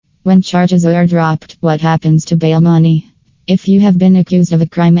When charges are dropped, what happens to bail money? If you have been accused of a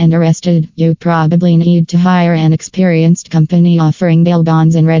crime and arrested, you probably need to hire an experienced company offering bail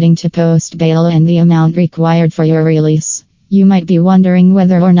bonds and ready to post bail and the amount required for your release. You might be wondering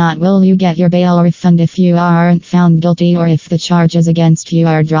whether or not will you get your bail refund if you aren't found guilty or if the charges against you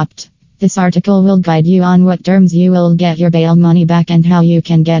are dropped. This article will guide you on what terms you will get your bail money back and how you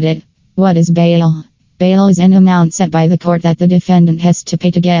can get it. What is bail? Bail is an amount set by the court that the defendant has to pay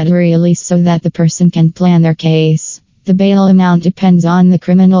to get a release so that the person can plan their case. The bail amount depends on the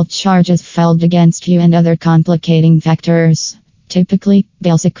criminal charges filed against you and other complicating factors. Typically,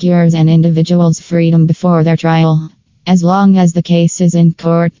 bail secures an individual's freedom before their trial. As long as the case is in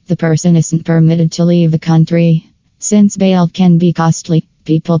court, the person isn't permitted to leave the country. Since bail can be costly,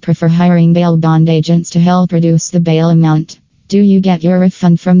 people prefer hiring bail bond agents to help reduce the bail amount. Do you get your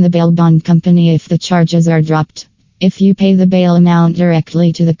refund from the bail bond company if the charges are dropped? If you pay the bail amount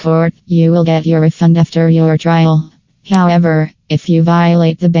directly to the court, you will get your refund after your trial. However, if you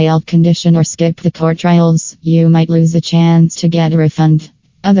violate the bail condition or skip the court trials, you might lose the chance to get a refund.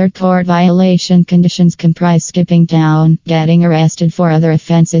 Other court violation conditions comprise skipping town, getting arrested for other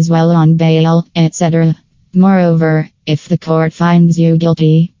offenses while on bail, etc. Moreover, if the court finds you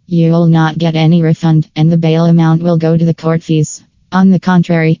guilty, you will not get any refund, and the bail amount will go to the court fees. On the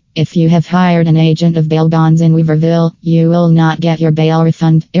contrary, if you have hired an agent of bail bonds in Weaverville, you will not get your bail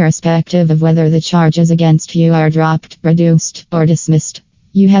refund, irrespective of whether the charges against you are dropped, reduced, or dismissed.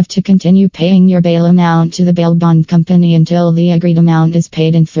 You have to continue paying your bail amount to the bail bond company until the agreed amount is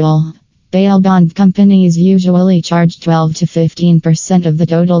paid in full. Bail bond companies usually charge 12 to 15% of the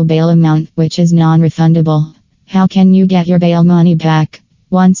total bail amount, which is non-refundable. How can you get your bail money back?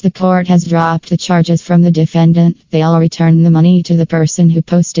 Once the court has dropped the charges from the defendant, they'll return the money to the person who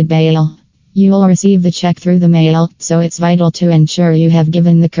posted bail. You will receive the check through the mail, so it's vital to ensure you have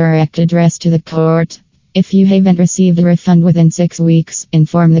given the correct address to the court. If you haven't received a refund within 6 weeks,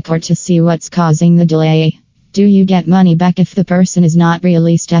 inform the court to see what's causing the delay. Do you get money back if the person is not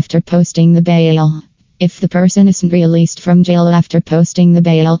released after posting the bail? If the person isn't released from jail after posting the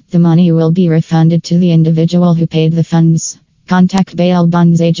bail, the money will be refunded to the individual who paid the funds. Contact bail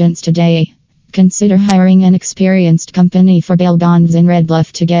bonds agents today. Consider hiring an experienced company for bail bonds in Red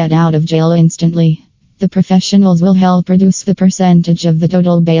Bluff to get out of jail instantly. The professionals will help reduce the percentage of the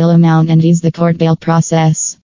total bail amount and ease the court bail process.